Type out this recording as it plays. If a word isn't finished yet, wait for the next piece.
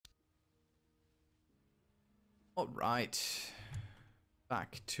Alright.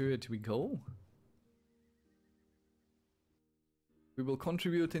 Back to it we go. We will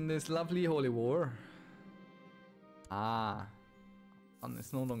contribute in this lovely holy war. Ah. One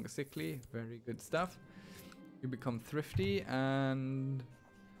is no longer sickly. Very good stuff. You become thrifty and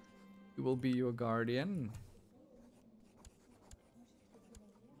you will be your guardian.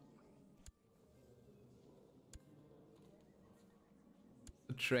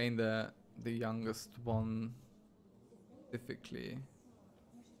 To train the youngest one specifically.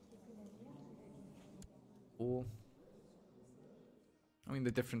 Oh. I mean,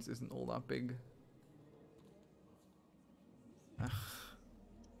 the difference isn't all that big. Ugh.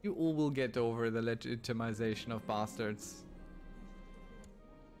 You all will get over the legitimization of bastards.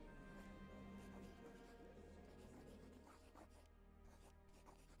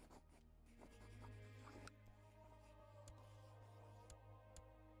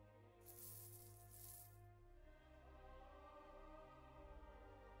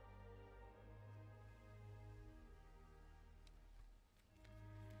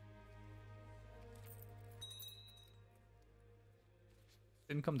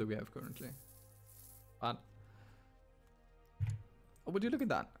 Income do we have currently? But oh, would you look at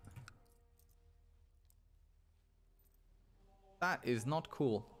that? That is not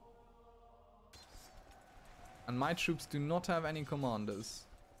cool. And my troops do not have any commanders.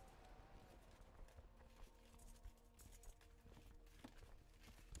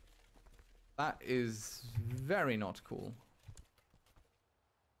 That is very not cool.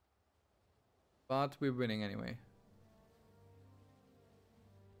 But we're winning anyway.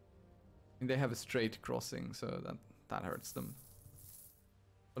 They have a straight crossing, so that hurts them.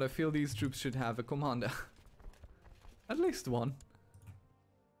 But I feel these troops should have a commander. At least one.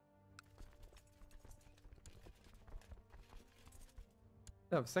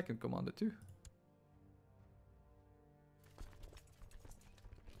 They have a second commander too.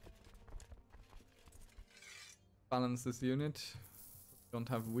 Balance this unit. Don't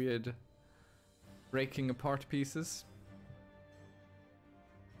have weird breaking apart pieces.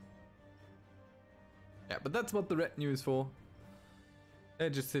 Yeah, but that's what the retinue is for. They're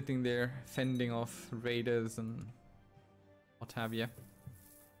just sitting there fending off raiders and what have you.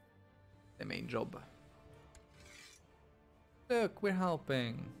 Their main job. Look, we're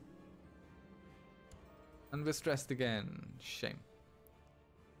helping. And we're stressed again. Shame.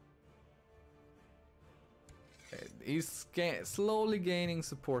 Okay, he's slowly gaining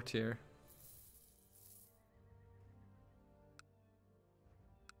support here.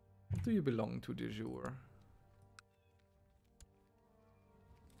 What do you belong to, de jure?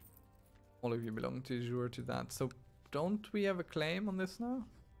 All of you belong to de jure to that. So don't we have a claim on this now?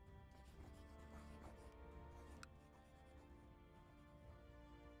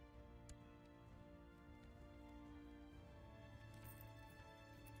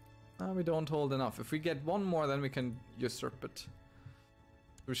 No, we don't hold enough. If we get one more, then we can usurp it.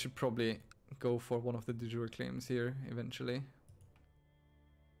 We should probably go for one of the de jure claims here eventually.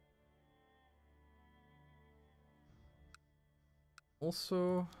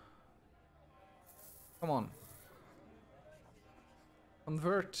 Also, come on.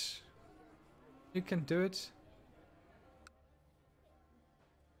 Convert. You can do it.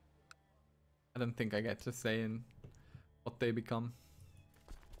 I don't think I get to say in what they become.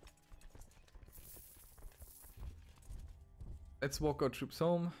 Let's walk our troops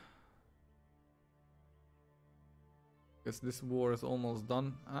home. Because this war is almost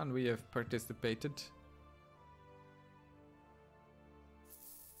done and we have participated.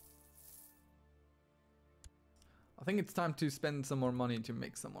 I think it's time to spend some more money to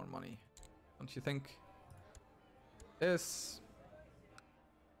make some more money. Don't you think? Yes.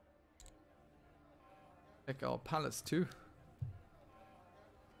 Check our palace too.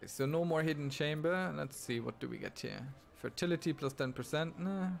 Okay, so no more hidden chamber. Let's see, what do we get here? Fertility plus 10%.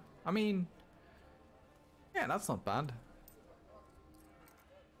 Nah, I mean, yeah, that's not bad.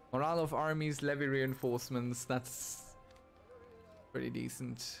 Morale of armies, levy reinforcements. That's pretty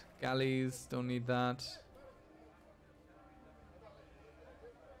decent. Galleys, don't need that.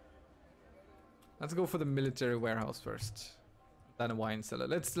 Let's go for the military warehouse first. Then a wine cellar.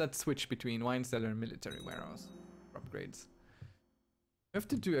 Let's switch between wine cellar and military warehouse for upgrades. We have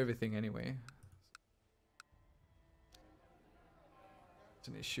to do everything anyway. It's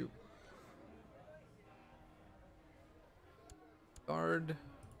an issue. Guard.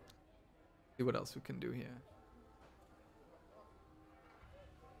 See what else we can do here.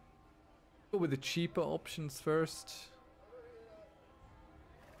 Go with the cheaper options first.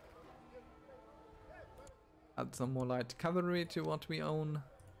 Add some more light cavalry to what we own.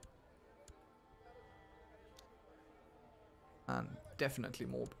 And definitely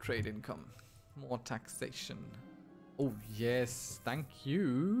more trade income. More taxation. Oh yes, thank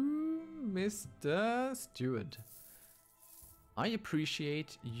you, Mr. Steward. I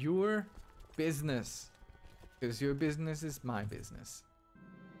appreciate your business. Because your business is my business.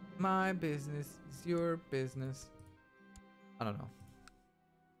 My business is your business. I don't know.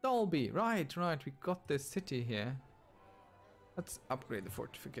 Dolby, right, we got this city here. Let's upgrade the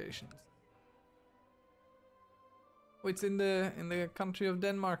fortifications. Oh, it's in the country of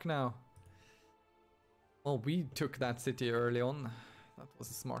Denmark now. Well, we took that city early on. That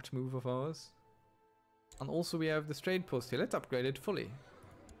was a smart move of ours. And also we have the trade post here. Let's upgrade it fully.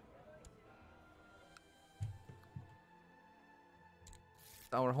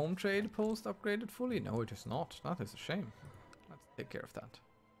 Is our home trade post upgraded fully? No, it is not. That is a shame. Let's take care of that.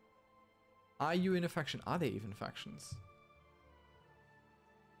 Are you in a faction? Are they even factions?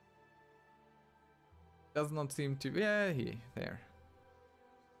 Does not seem to. Yeah, there.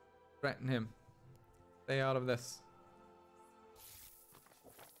 Threaten him. Stay out of this.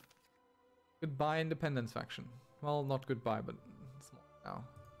 Goodbye, independence faction. Well, not goodbye, but small now.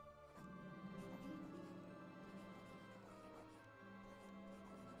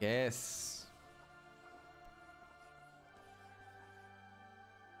 Yes.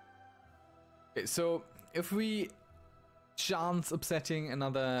 Okay, so if we chance upsetting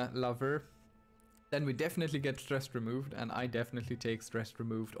another lover, then we definitely get stress removed, and I definitely take stress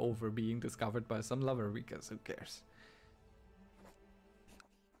removed over being discovered by some lover, because who cares?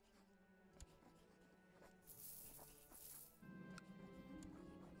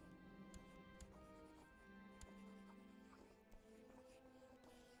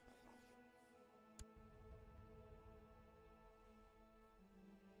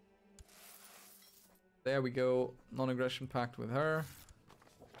 There we go, non-aggression pact with her.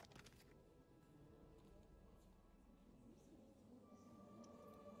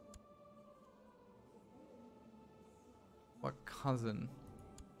 What cousin?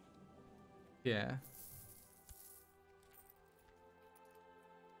 Yeah.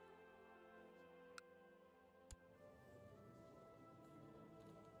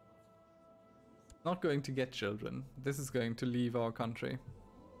 Not going to get children. This is going to leave our country.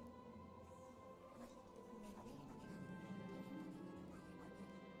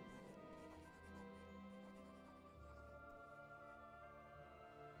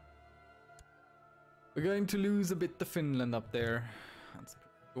 We're going to lose a bit to Finland up there. That's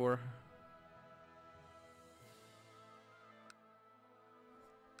pretty sure.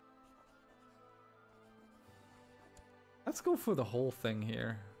 Let's go for the whole thing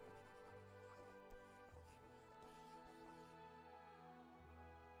here.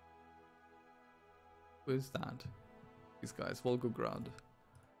 Who is that? These guys, Volgograd.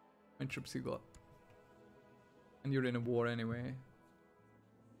 How many troops you got? And you're in a war anyway.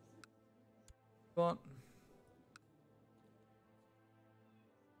 But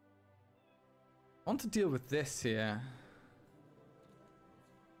I want to deal with this here.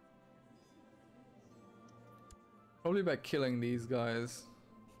 Probably by killing these guys.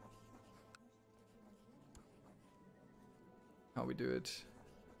 How we do it.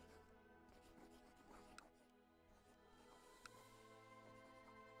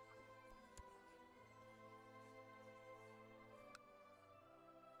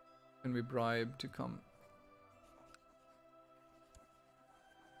 Can we bribe to come?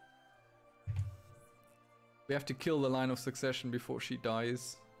 We have to kill the line of succession before she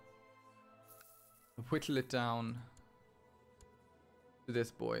dies. Whittle it down to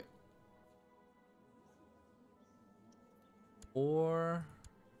this boy. Or...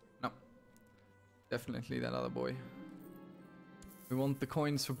 no. Definitely that other boy. We want the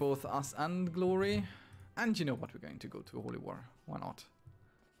coins for both us and Glory. And you know what, we're going to go to a Holy War. Why not?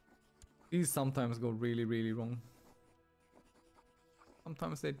 These sometimes go really, really wrong.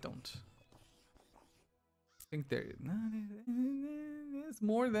 Sometimes they don't. I think there's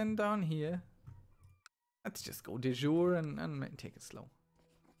more than down here. Let's just go de jour and take it slow.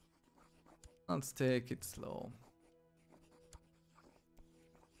 Let's take it slow.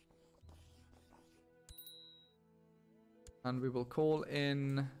 And we will call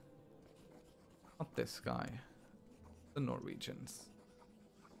in... not this guy. The Norwegians.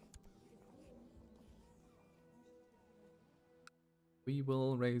 We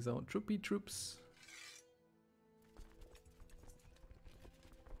will raise our troops.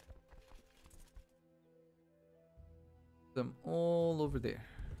 Them all over there.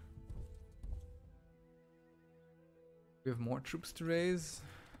 We have more troops to raise.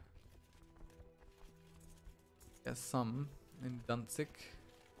 Yes, some in Danzig.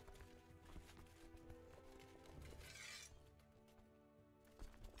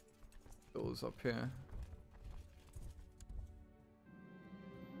 those up here.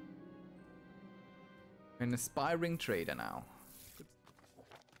 An aspiring trader now. Good.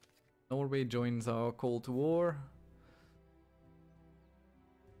 Norway joins our Cold War.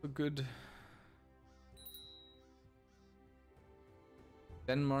 So good.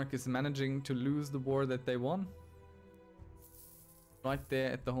 Denmark is managing to lose the war that they won. Right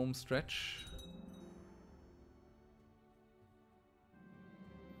there at the home stretch.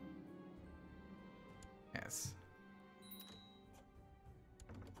 Yes.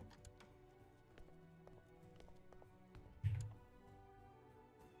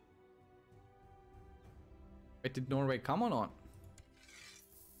 Wait, did Norway come or not?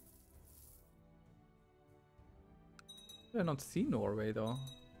 I did not see Norway though.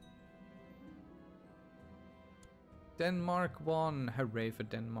 Denmark won. Hooray for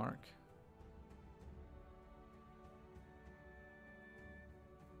Denmark.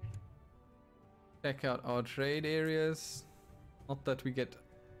 Check out our trade areas. Not that we get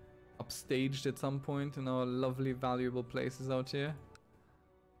upstaged at some point in our lovely valuable places out here.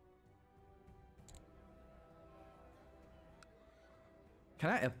 Can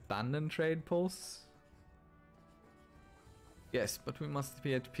I abandon trade posts? Yes, but we must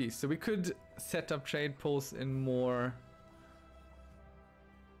be at peace. So we could set up trade posts in more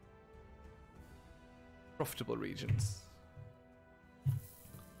profitable regions.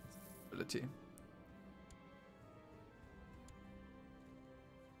 Ability.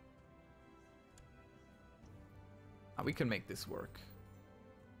 We can make this work.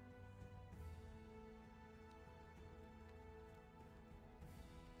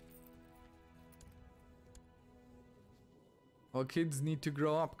 Our kids need to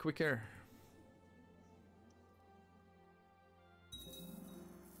grow up quicker.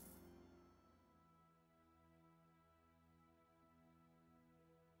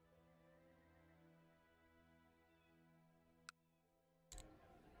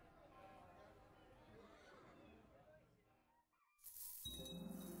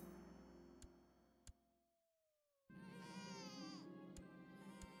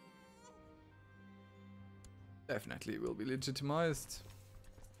 Definitely will be legitimized.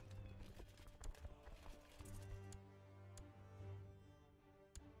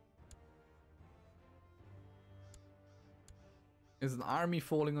 Is an army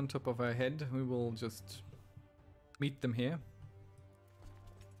falling on top of our head? We will just meet them here.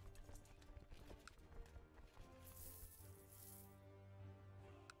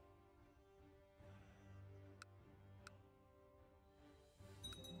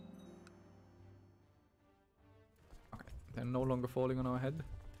 They're no longer falling on our head.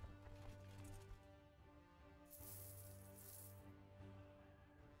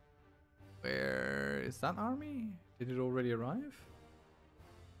 Where is that army? Did it already arrive?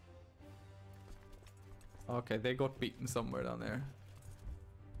 Okay, they got beaten somewhere down there.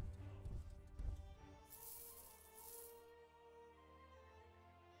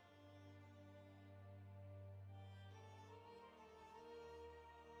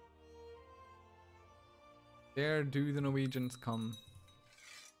 There do the Norwegians come.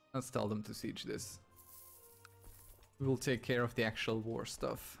 Let's tell them to siege this. We will take care of the actual war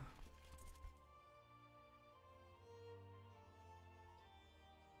stuff.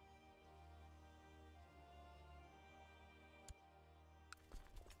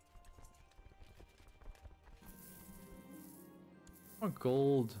 More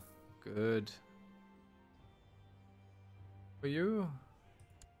gold. Good. For you?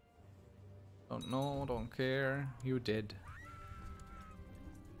 Don't know, don't care. You did.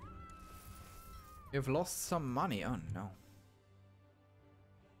 You've lost some money. Oh no.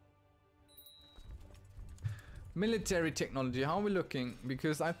 Military technology, how are we looking?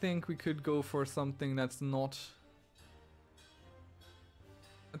 Because I think we could go for something that's not...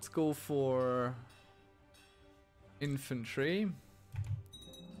 Let's go for... infantry.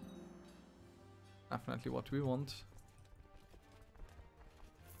 Definitely what we want.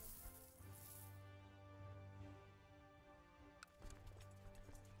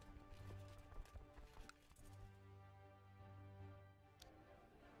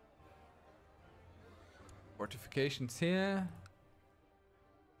 Fortifications here.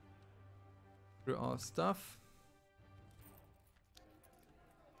 Through our stuff.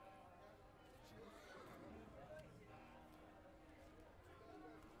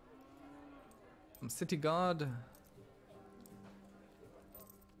 Some city guard.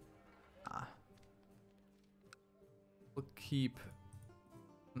 We'll keep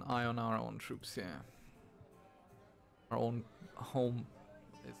an eye on our own troops here. Our own home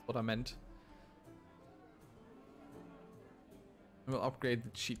is what I meant. We'll upgrade the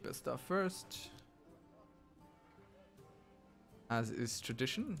cheaper stuff first. As is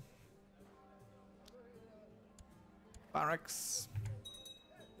tradition. Barracks.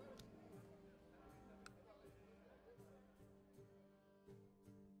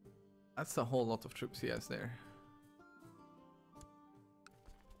 That's a whole lot of troops he has there.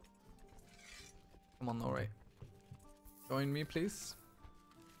 Come on, Norway. Join me, please.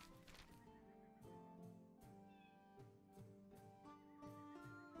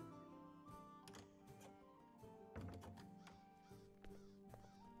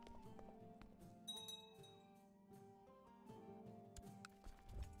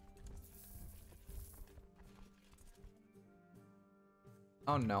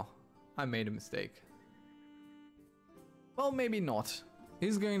 Oh no, I made a mistake. Well, maybe not.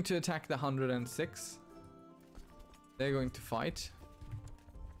 He's going to attack the 106. They're going to fight.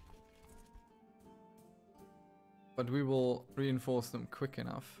 But we will reinforce them quick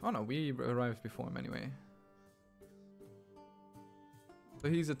enough. Oh no, we arrived before him anyway. So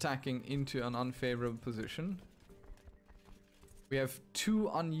he's attacking into an unfavorable position. We have 2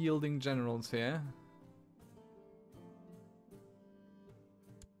 unyielding generals here.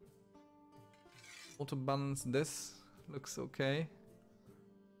 To balance this looks okay.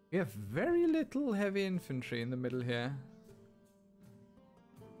 We have very little heavy infantry in the middle here.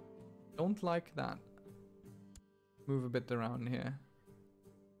 Don't like that. Move a bit around here.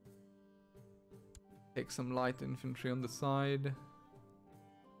 Take some light infantry on the side.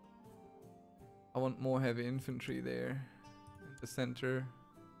 I want more heavy infantry there in the center.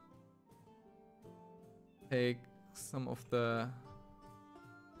 Take some of the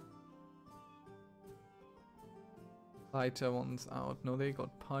lighter ones out. No, they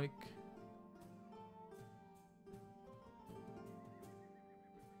got pike.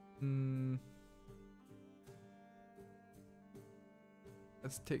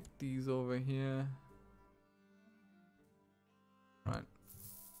 Let's take these over here. Right.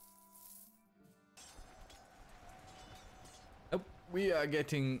 Oh, we are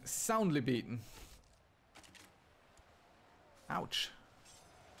getting soundly beaten. Ouch.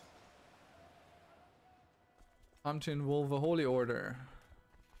 Time to involve a holy order.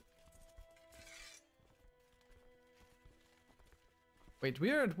 Wait,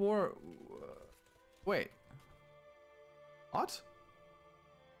 we are at war. Wait. What?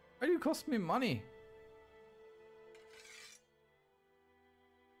 Why do you cost me money?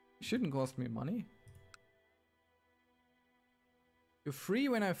 You shouldn't cost me money. You're free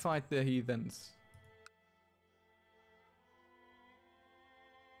when I fight the heathens.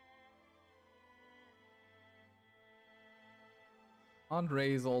 Can't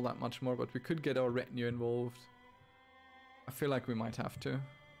raise all that much more, but we could get our retinue involved. I feel like we might have to.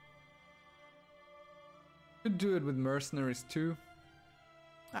 Could do it with mercenaries too.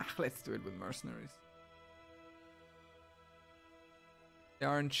 Let's do it with mercenaries. They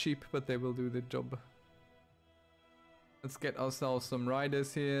aren't cheap, but they will do the job. Let's get ourselves some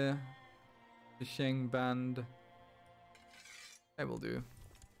riders here. The Sheng band. That will do.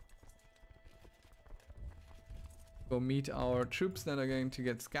 Go meet our troops that are going to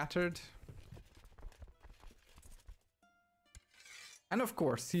get scattered. And of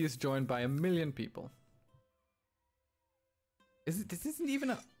course, he is joined by 1 million people. This isn't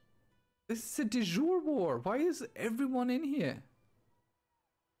even a... This is a de jure war. Why is everyone in here?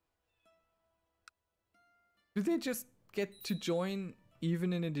 Do they just get to join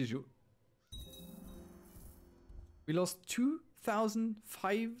even in a de jure? We lost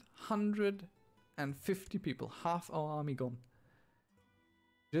 2,550 people. Half our army gone.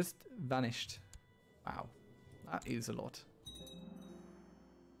 Just vanished. Wow. That is a lot.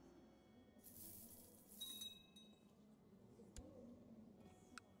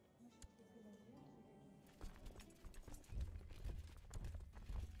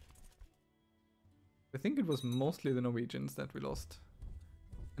 I think it was mostly the Norwegians that we lost.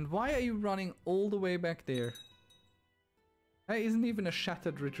 And why are you running all the way back there? That isn't even a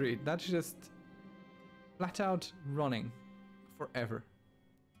shattered retreat. That's just flat out running forever.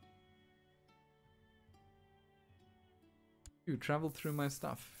 You travel through my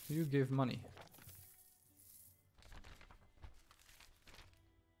stuff. You give money.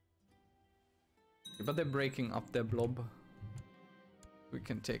 But they're breaking up their blob. We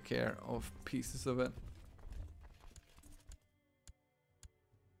can take care of pieces of it.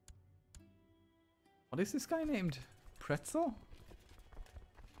 What is this guy named? Pretzel?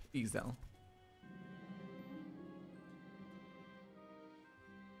 Diesel.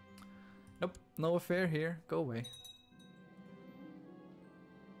 Nope, no affair here. Go away.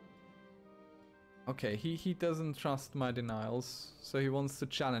 Okay, he doesn't trust my denials, so he wants to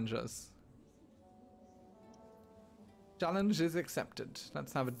challenge us. Challenge is accepted.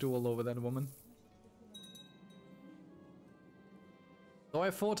 Let's have a duel over that woman. Though I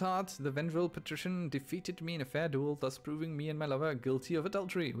fought hard, the vengeful patrician defeated me in a fair duel, thus proving me and my lover guilty of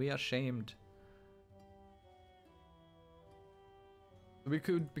adultery. We are shamed. We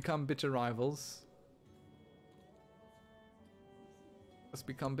could become bitter rivals. Let's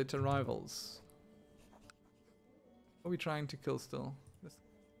become bitter rivals. What are we trying to kill still?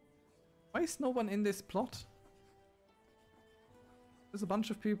 Why is no one in this plot? There's a bunch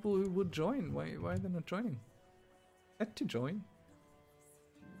of people who would join. Why are they not joining? Set to join.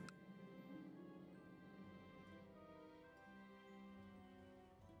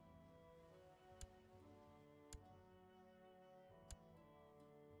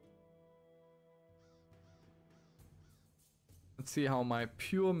 Let's see how my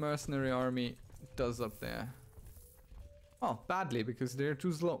pure mercenary army does up there. Oh, badly, because they're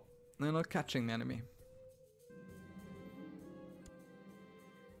too slow. They're not catching the enemy.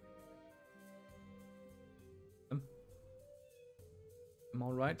 I'm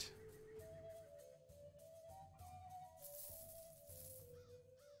alright.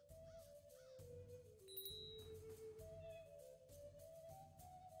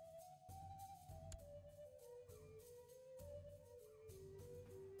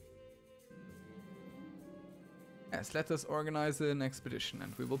 Yes, let us organize an expedition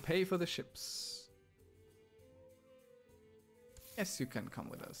and we will pay for the ships. Yes, you can come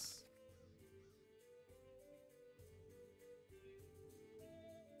with us.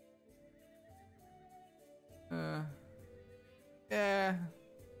 Yeah,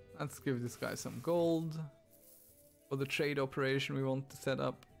 let's give this guy some gold for the trade operation we want to set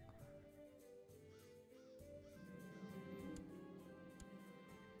up.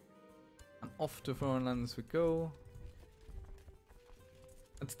 And off to foreign lands we go.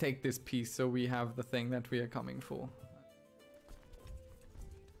 Let's take this piece so we have the thing that we are coming for.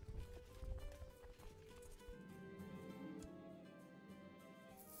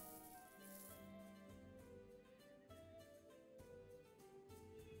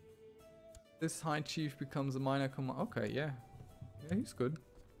 This high chief becomes a minor command. Okay, yeah. Yeah, he's good.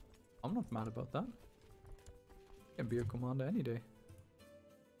 I'm not mad about that. Can be a commander any day.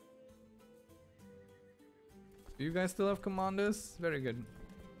 Do you guys still have commanders? Very good.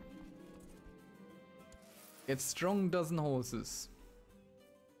 Get strong dozen horses.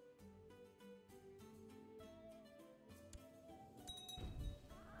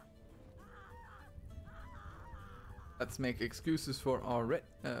 Let's make excuses for our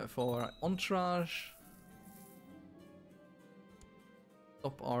entourage.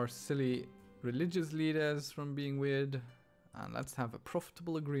 Stop our silly religious leaders from being weird. And let's have a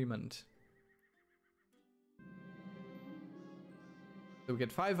profitable agreement. So we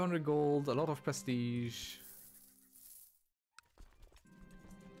get 500 gold, a lot of prestige.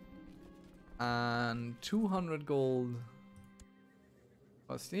 And 200 gold.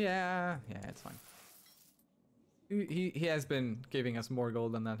 Plus, yeah, it's fine. He has been giving us more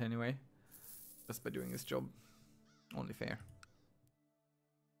gold than that anyway. Just by doing his job. Only fair.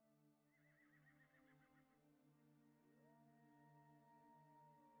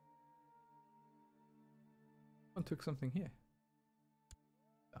 Someone took something here.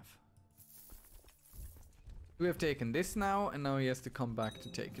 Stuff. We have taken this now, and now he has to come back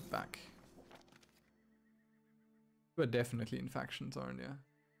to take it back. You are definitely in factions, aren't you?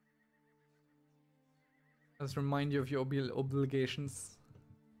 Let's remind you of your obligations.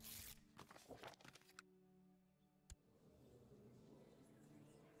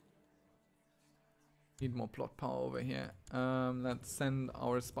 Need more plot power over here. Let's send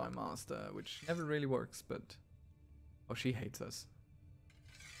our spy master, which never really works, but... Oh, she hates us.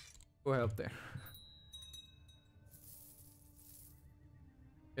 Go help there.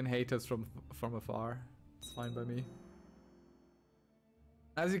 Can hate us from afar. It's fine by me.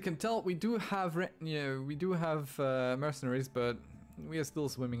 As you can tell, we do have retinue, we do have mercenaries, but we are still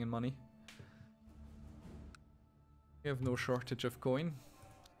swimming in money. We have no shortage of coin.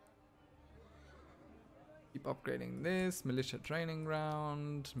 Keep upgrading this. Militia training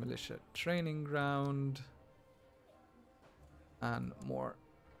ground, militia training ground. And more.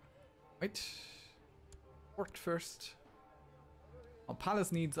 Wait. Port first. Oh,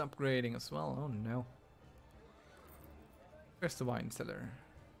 palace needs upgrading as well. Oh no. Where's the wine cellar?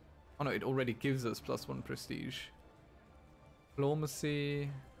 Oh no, it already gives us +1 prestige.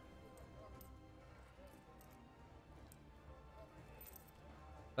 Diplomacy.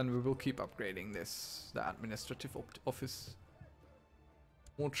 Then we will keep upgrading this, the administrative office.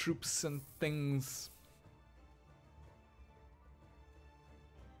 More troops and things.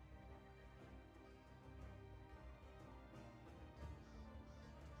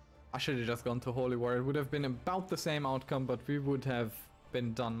 I should have just gone to Holy War. It would have been about the same outcome, but we would have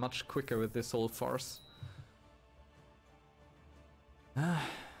been done much quicker with this whole farce.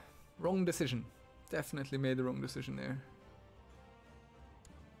 Wrong decision. Definitely made the wrong decision there.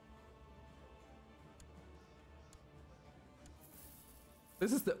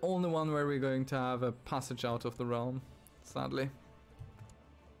 This is the only one where we're going to have a passage out of the realm, sadly.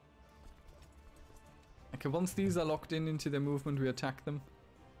 Okay, once these are locked in into their movement, we attack them.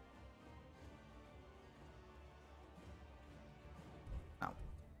 Ow.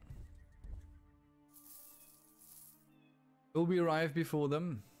 Will we arrive before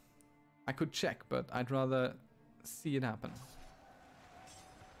them? I could check, but I'd rather see it happen.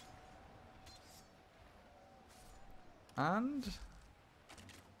 And...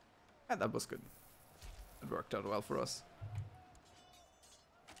 yeah, that was good. It worked out well for us.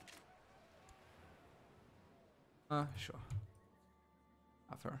 Sure.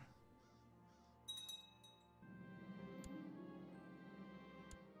 Have her.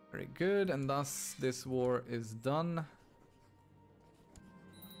 Very good, and thus this war is done.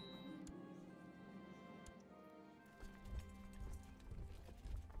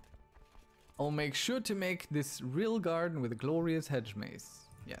 I'll make sure to make this real garden with a glorious hedge maze.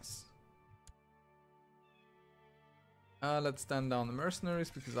 Yes. Let's stand down the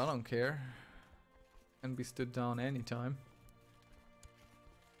mercenaries because I don't care. Can be stood down anytime.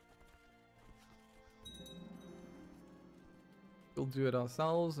 We'll do it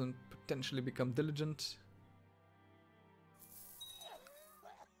ourselves and potentially become diligent.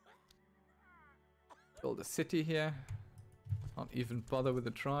 Build a city here. Not even bother with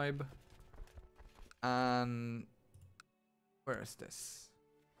the tribe. And where is this?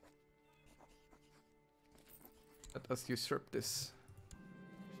 Let us usurp this.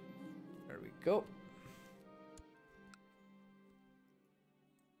 There we go.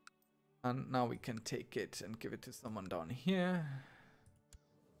 And now we can take it and give it to someone down here.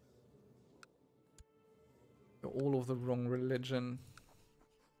 They're all of the wrong religion.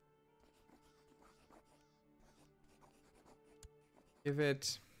 Give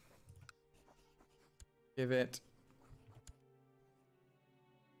it. Give it.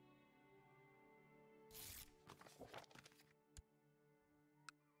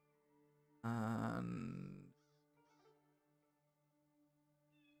 And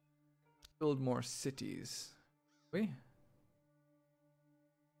build more cities. We?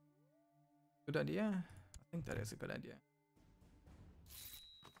 Good idea? I think that is a good idea.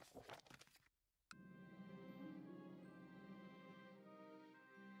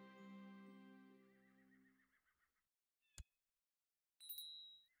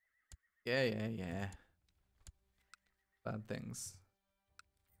 Yeah. Bad things.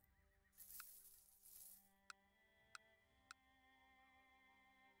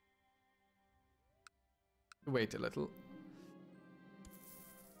 Wait a little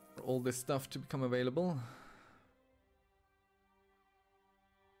for all this stuff to become available.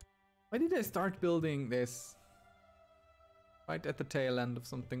 Why did I start building this right at the tail end of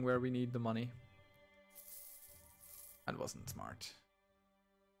something where we need the money? That wasn't smart.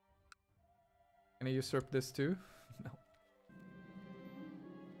 Can I usurp this too? No.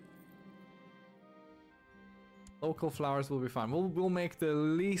 Local flowers will be fine. We'll make the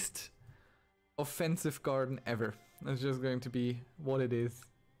least offensive garden ever. It's just going to be what it is.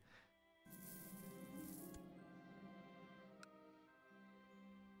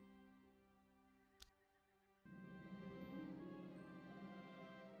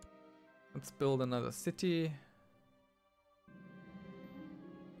 Let's build another city.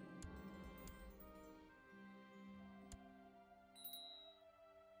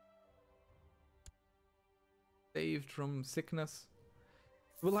 Saved from sickness.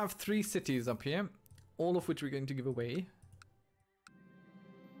 We'll have 3 cities up here, all of which we're going to give away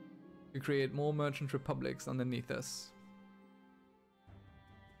to create more merchant republics underneath us.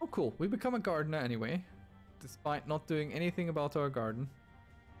 Oh cool, we become a gardener anyway, despite not doing anything about our garden.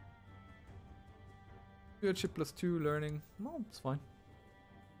 Stewardship +2 learning, well, it's fine.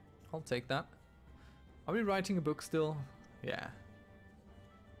 I'll take that. Are we writing a book still? Yeah.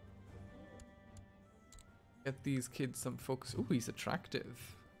 Get these kids some focus. Ooh, he's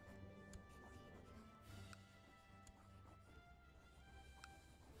attractive.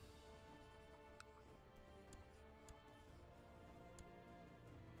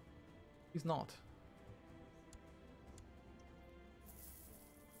 He's not.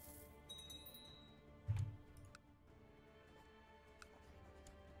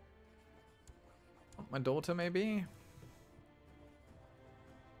 my daughter, maybe?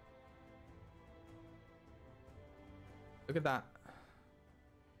 Look at that.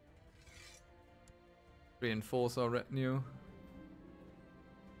 Reinforce our retinue.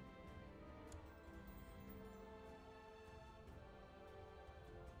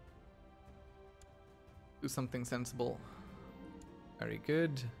 Do something sensible. Very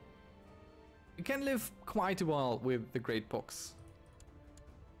good. We can live quite a while with the Great Pox.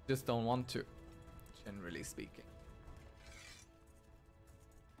 Just don't want to, generally speaking.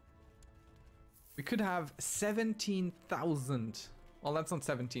 We could have 17,000. Well, that's not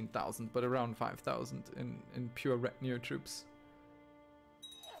 17,000, but around 5,000 in pure retinue troops.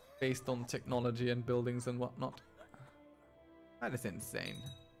 Based on technology and buildings and whatnot. That is insane.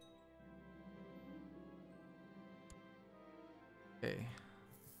 Okay.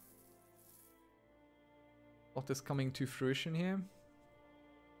 What is coming to fruition here?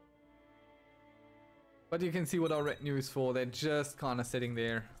 But you can see what our retinue is for. They're just kind of sitting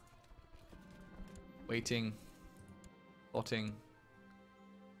there. Waiting. Plotting.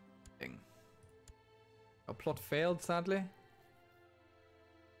 Thing. Our plot failed, sadly.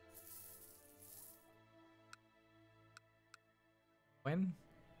 When?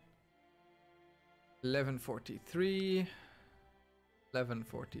 11:43.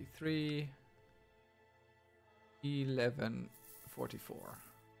 11:43. 11:44.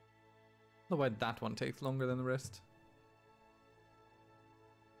 I don't know why that one takes longer than the rest.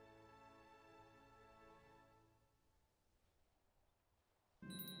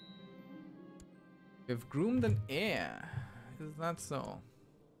 We've groomed an heir. Is that so?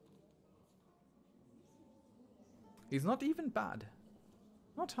 He's not even bad.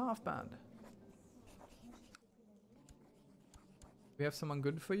 Not half bad. We have someone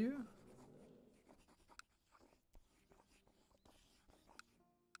good for you?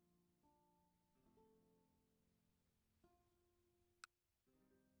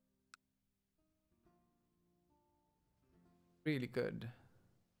 Really good.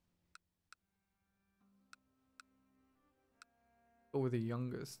 Go with the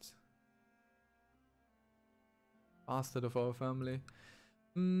youngest. Bastard of our family.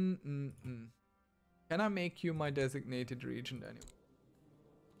 Can I make you my designated region anyway?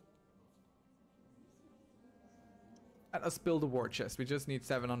 Let us build a war chest. We just need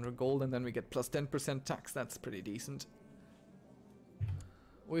 700 gold and then we get plus 10% tax. That's pretty decent.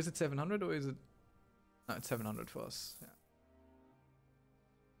 Or is it 700 or is it... No, it's 700 for us. Yeah.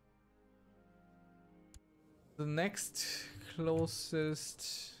 The next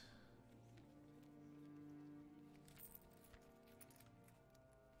closest...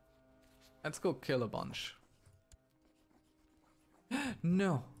 Let's go kill a bunch.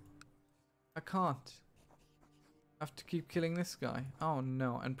 No! I can't. I have to keep killing this guy. Oh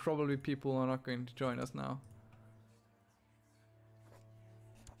no, and probably people are not going to join us now.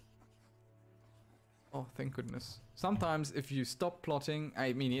 Oh, thank goodness. Sometimes if you stop plotting,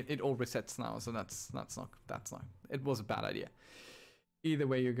 I mean it all resets now, so that's not it was a bad idea. Either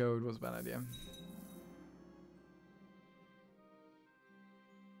way you go, it was a bad idea.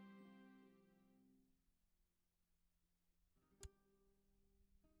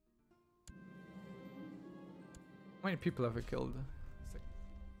 How many people have we killed? 6.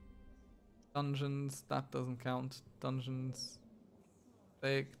 Dungeons, that doesn't count. Dungeons,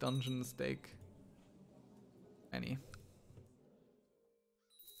 stake, dungeon, stake. Any.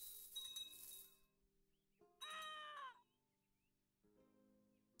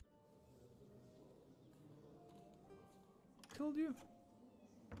 Killed you?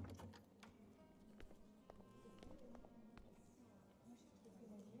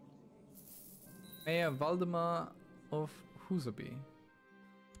 Mayor Valdemar of Husaby.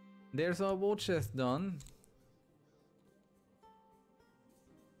 There's our war chest done.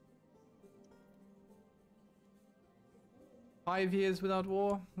 Five years without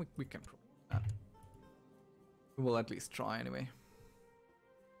war? We can prove that. We will at least try anyway.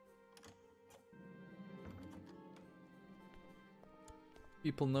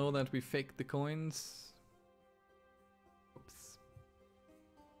 People know that we faked the coins. Oops.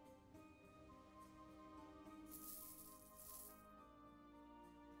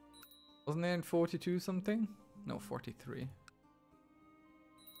 Wasn't there in 42 something? No, 43.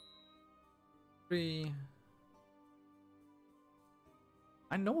 3.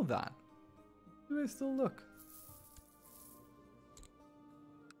 I know that. Do I still look?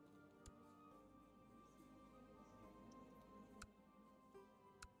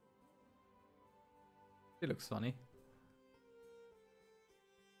 She looks funny.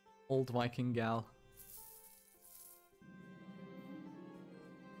 Old Viking gal. .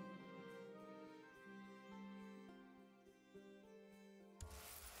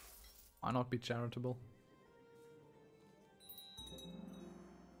 Why not be charitable?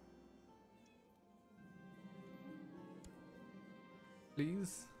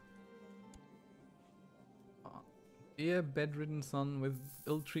 Please. Dear bedridden son with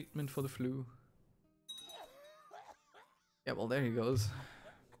ill treatment for the flu. Yeah, well, there he goes.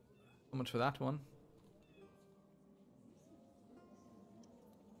 So much for that one.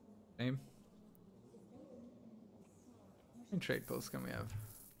 Same. How many trade posts can we have?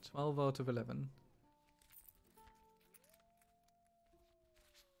 12 out of 11.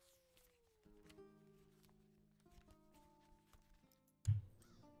 I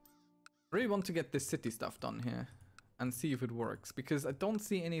really want to get this city stuff done here and see if it works, because I don't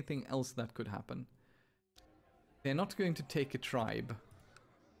see anything else that could happen. They're not going to take a tribe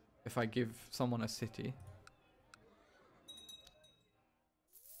if I give someone a city.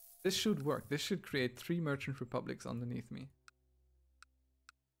 This should work. This should create 3 merchant republics underneath me.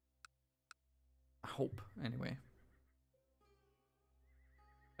 I hope, anyway.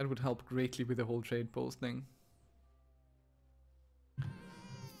 That would help greatly with the whole trade post thing.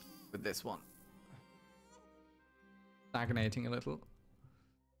 With this one. Stagnating a little.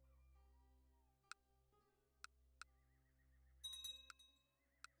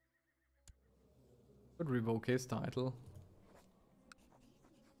 Could revoke his title.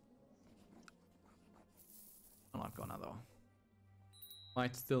 I'm not gonna though.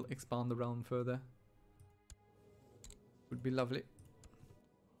 Might still expand the realm further. Would be lovely.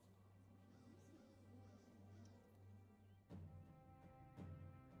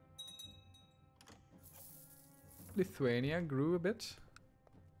 Lithuania grew a bit.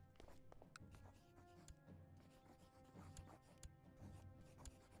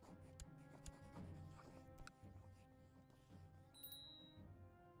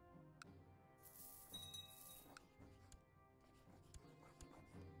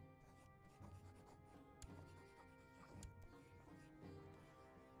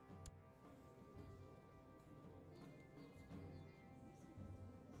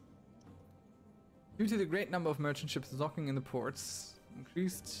 Due to the great number of merchant ships docking in the ports,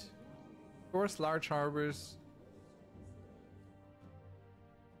 increased, of course, large harbors,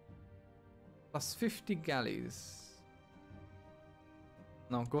 plus 50 galleys.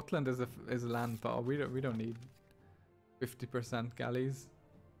 No, Gotland is a land power. We don't need 50% galleys.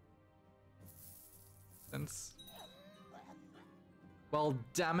 Since, well,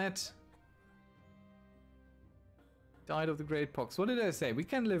 damn it! Died of the Great Pox. What did I say? We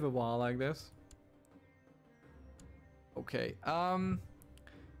can live a while like this. Okay,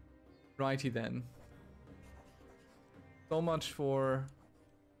 righty then. So much for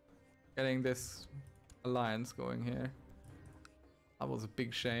getting this alliance going here. That was a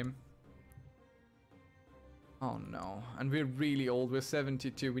big shame. Oh no, and we're really old, we're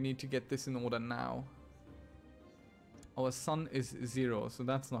 72, we need to get this in order now. Our sun is 0, so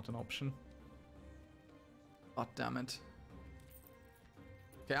that's not an option. God damn it.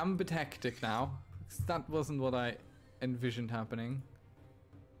 Okay, I'm a bit hectic now, because that wasn't what I envisioned happening.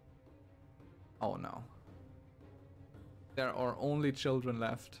 Oh no. There are only children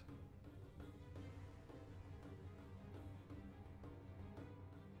left.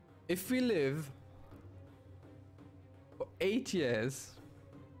 If we live for 8 years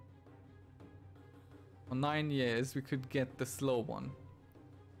or 9 years, we could get the slow one.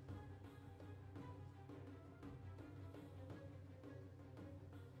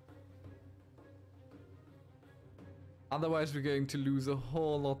 Otherwise, we're going to lose a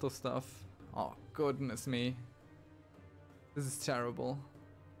whole lot of stuff. Oh, goodness me. This is terrible.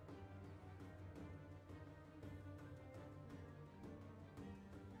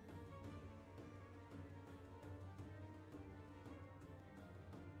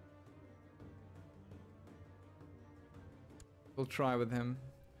 We'll try with him.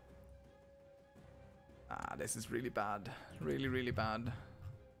 Ah, this is really bad. Really, really bad.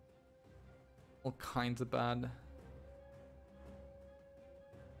 All kinds of bad.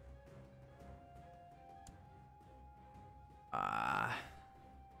 Ah.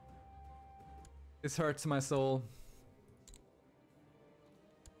 This hurts my soul.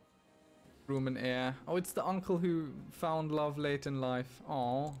 Room and air. Oh, it's the uncle who found love late in life.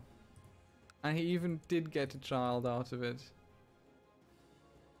 Aww. And he even did get a child out of it.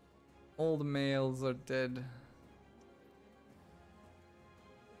 All the males are dead.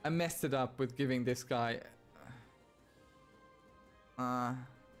 I messed it up with giving this guy...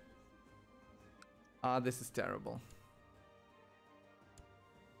 this is terrible.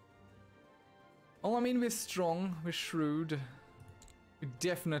 Well, I mean, we're strong, we're shrewd. We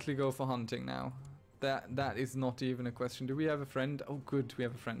definitely go for hunting now. That is not even a question. Do we have a friend? Oh, good, we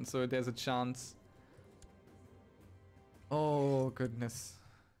have a friend. So there's a chance. Oh, goodness.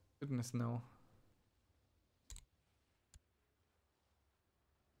 Goodness, no.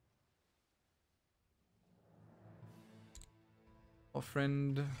 Our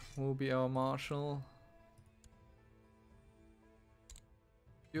friend will be our marshal.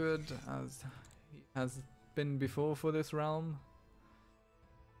 Good, as he has been before for this realm.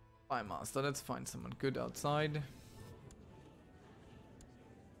 Fine, master, let's find someone good outside.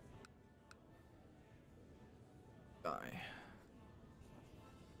 Guy.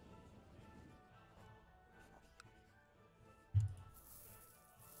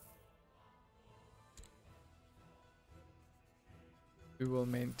 We will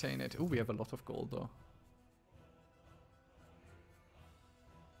maintain it. Oh, we have a lot of gold though.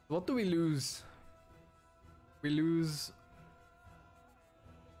 What do we lose? We lose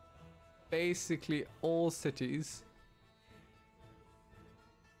basically all cities.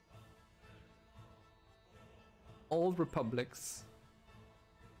 All republics.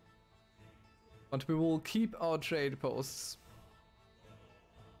 But we will keep our trade posts.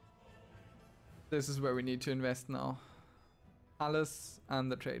 This is where we need to invest now. Palace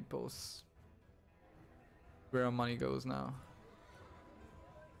and the trade posts. Where our money goes now.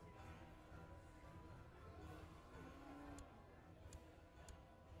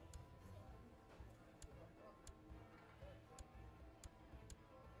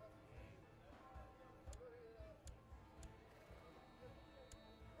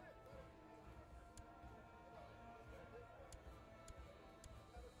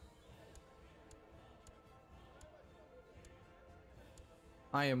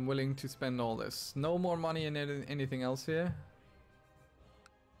 I am willing to spend all this. No more money in anything else here.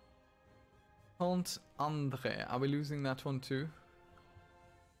 Count Andre. Are we losing that one too?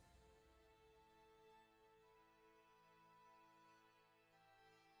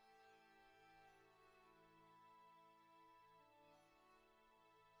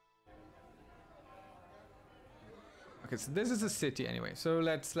 Okay, so this is a city anyway. So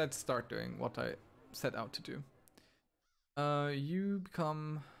let's start doing what I set out to do. You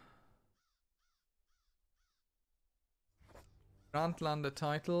become Grantland the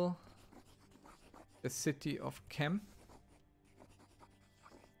title. The city of Kem.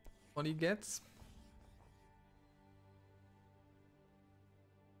 What he gets.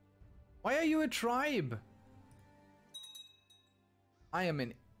 Why are you a tribe? I am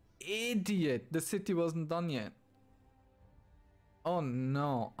an idiot. The city wasn't done yet. Oh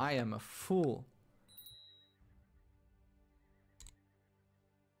no, I am a fool.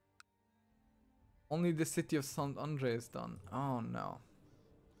 Only the city of Saint Andre is done. Oh no.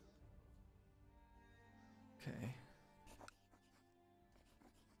 Okay.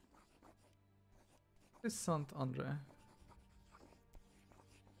 This is Saint Andre.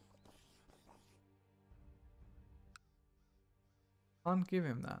 Can't give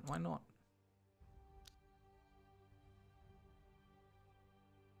him that. Why not?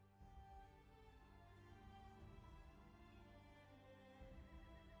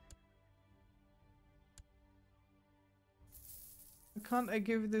 Why can't I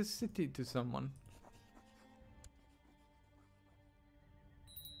give this city to someone?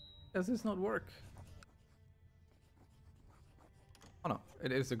 Does this not work? Oh no,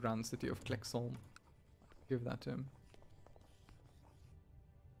 it is the grand city of Klexholm. Give that to him.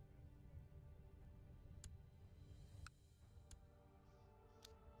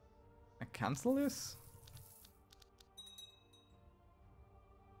 I cancel this?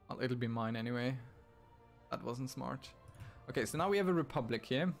 Well, it'll be mine anyway. That wasn't smart. Okay, so now we have a republic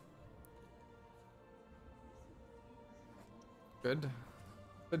here. Good.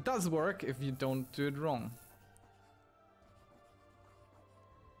 It does work if you don't do it wrong.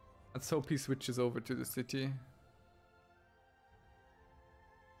 Let's hope he switches over to the city.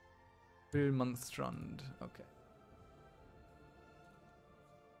 Wilmanstrand. Okay.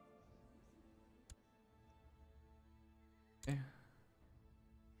 Okay.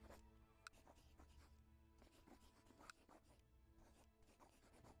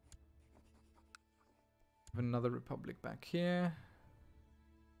 Have another republic back here.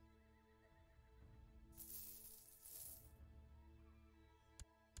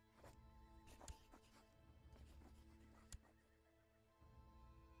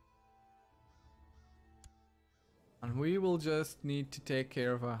 And we will just need to take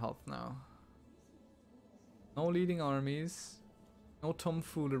care of our health now. No leading armies. No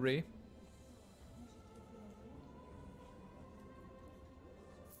tomfoolery.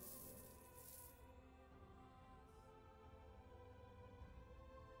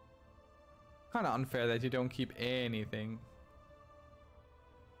 Kind of unfair that you don't keep anything.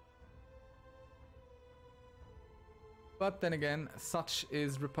 But then again, such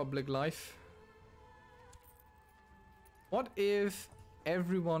is Republic life. What if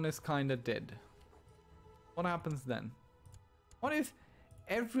everyone is kind of dead? What happens then? What if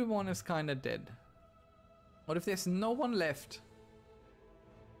everyone is kind of dead? What if there's no one left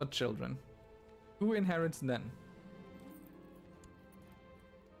but children? Who inherits then?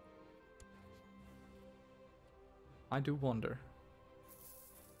 I do wonder.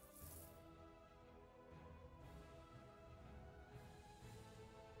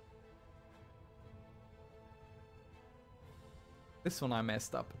 This one I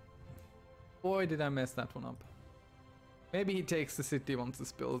messed up. Boy, did I mess that one up. Maybe he takes the city once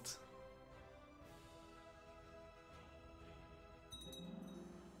it's built.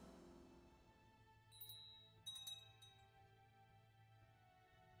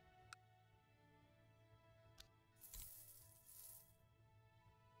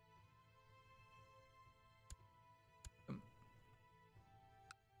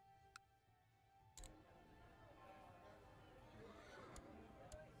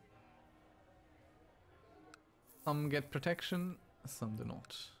 Some get protection, some do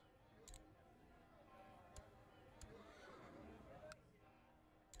not.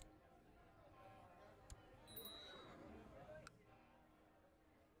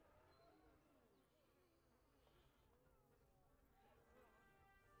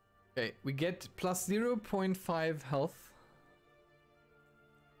 Okay, we get plus 0.5 health.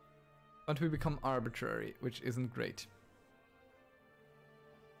 But we become arbitrary, which isn't great.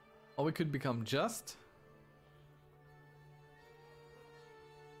 Or we could become just.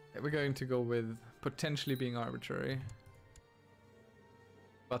 Okay, we're going to go with potentially being arbitrary.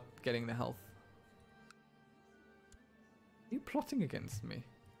 But getting the health. Are you plotting against me?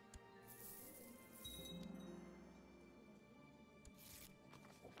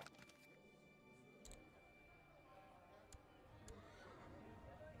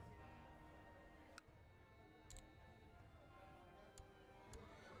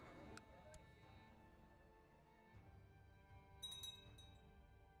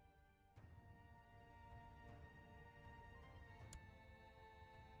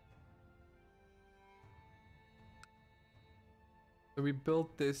 So we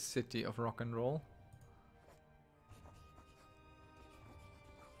built this city of rock and roll.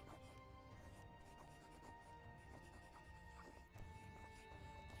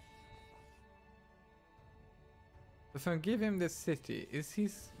 If I give him this city, is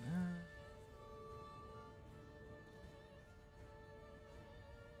he's...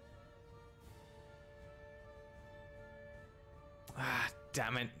 Ah,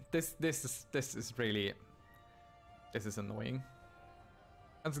 damn it. This is really... This is annoying.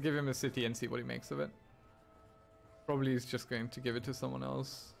 Let's give him a city and see what he makes of it. Probably he's just going to give it to someone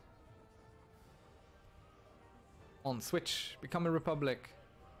else. On, switch. Become a republic.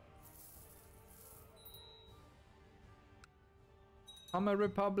 I'm a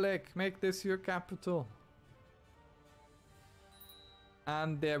republic. Make this your capital.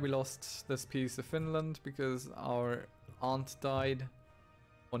 And there we lost this piece of Finland because our aunt died.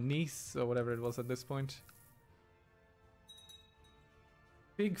 Or niece, or whatever it was at this point.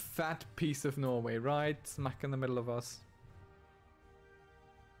 Big fat piece of Norway, right smack in the middle of us.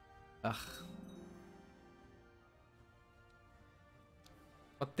 Ugh.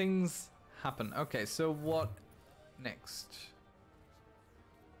 But things happen. Okay, so what next?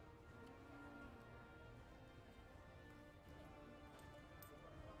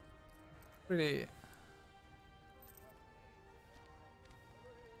 Really...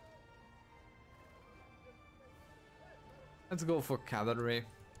 Let's go for cavalry.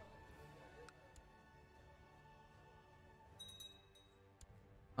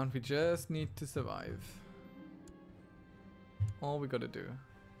 And we just need to survive. All we gotta do.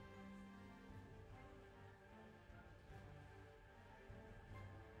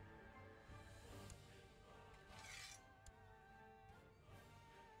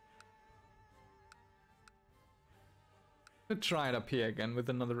 Could try it up here again with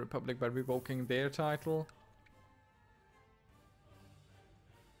another republic by revoking their title.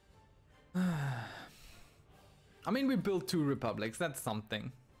 I mean, we built 2 republics, that's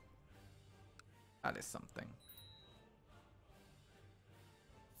something. That is something.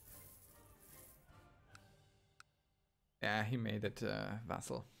 Yeah, he made it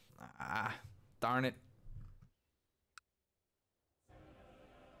vassal. Ah, darn it.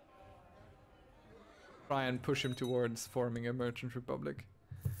 Try and push him towards forming a merchant republic.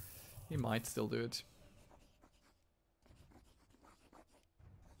 He might still do it.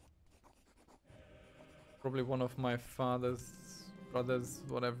 Probably one of my father's brothers,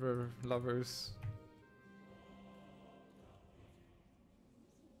 whatever, lovers.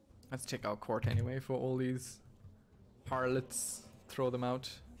 Let's check our court anyway for all these harlots. Throw them out.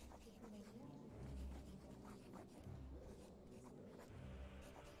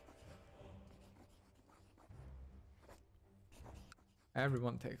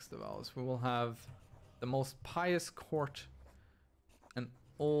 Everyone takes the vows. We will have the most pious court in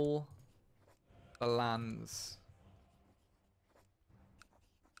all the lands.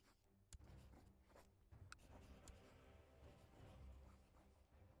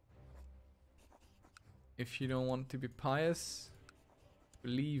 If you don't want to be pious,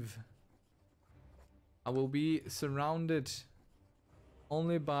 leave. I will be surrounded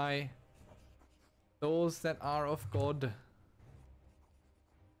only by those that are of God.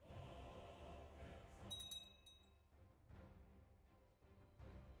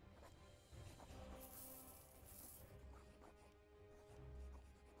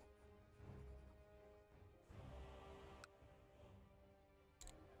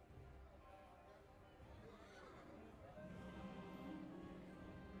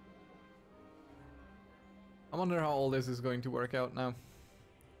 I wonder how all this is going to work out now.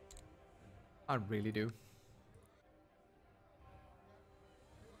 I really do.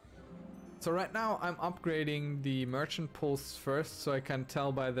 So right now I'm upgrading the merchant posts first, so I can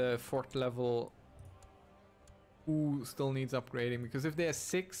tell by the fort level who still needs upgrading. Because if they're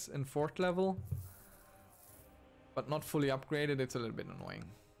 6 in fort level, but not fully upgraded, it's a little bit annoying.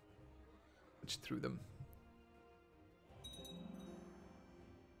 Switch through them.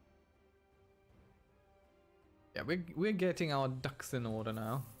 Yeah, we're getting our ducks in order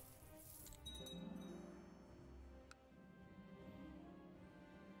now.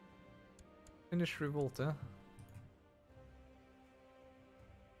 Finish revolt, huh?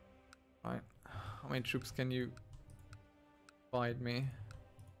 Right. How many troops can you provide me?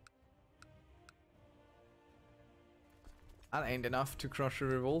 That ain't enough to crush a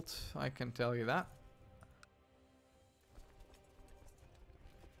revolt, I can tell you that.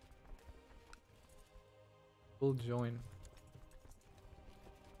 We'll join.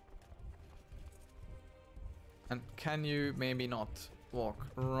 And can you maybe not walk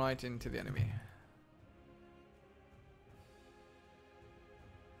right into the enemy?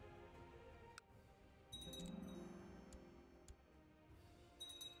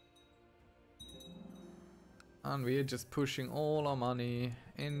 And we're just pushing all our money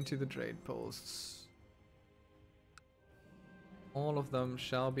into the trade posts. All of them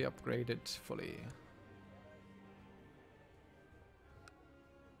shall be upgraded fully.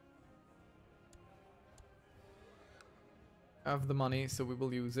 Have the money, so we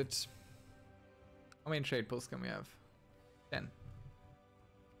will use it. How many trade posts can we have? 10.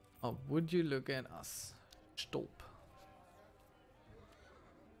 Oh, would you look at us? Stop.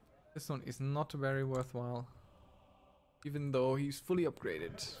 This one is not very worthwhile, even though he's fully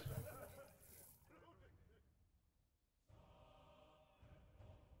upgraded.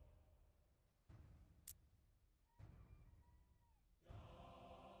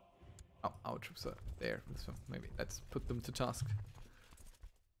 Oh, our troops are there, so maybe let's put them to task.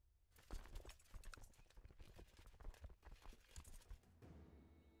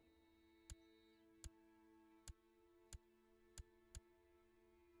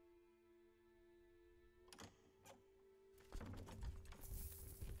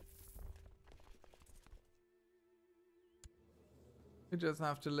 We just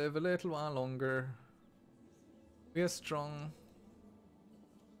have to live a little while longer. We are strong.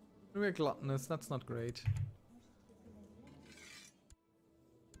 We're gluttonous, that's not great.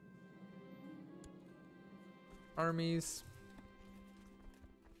 Armies.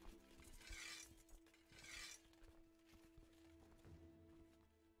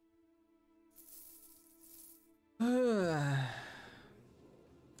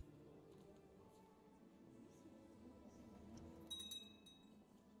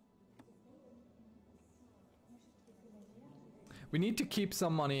 We need to keep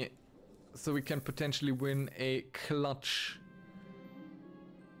some money so we can potentially win a clutch.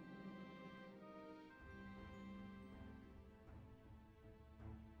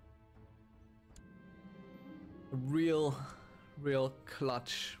 Real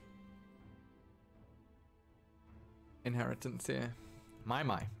clutch inheritance here.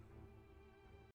 My.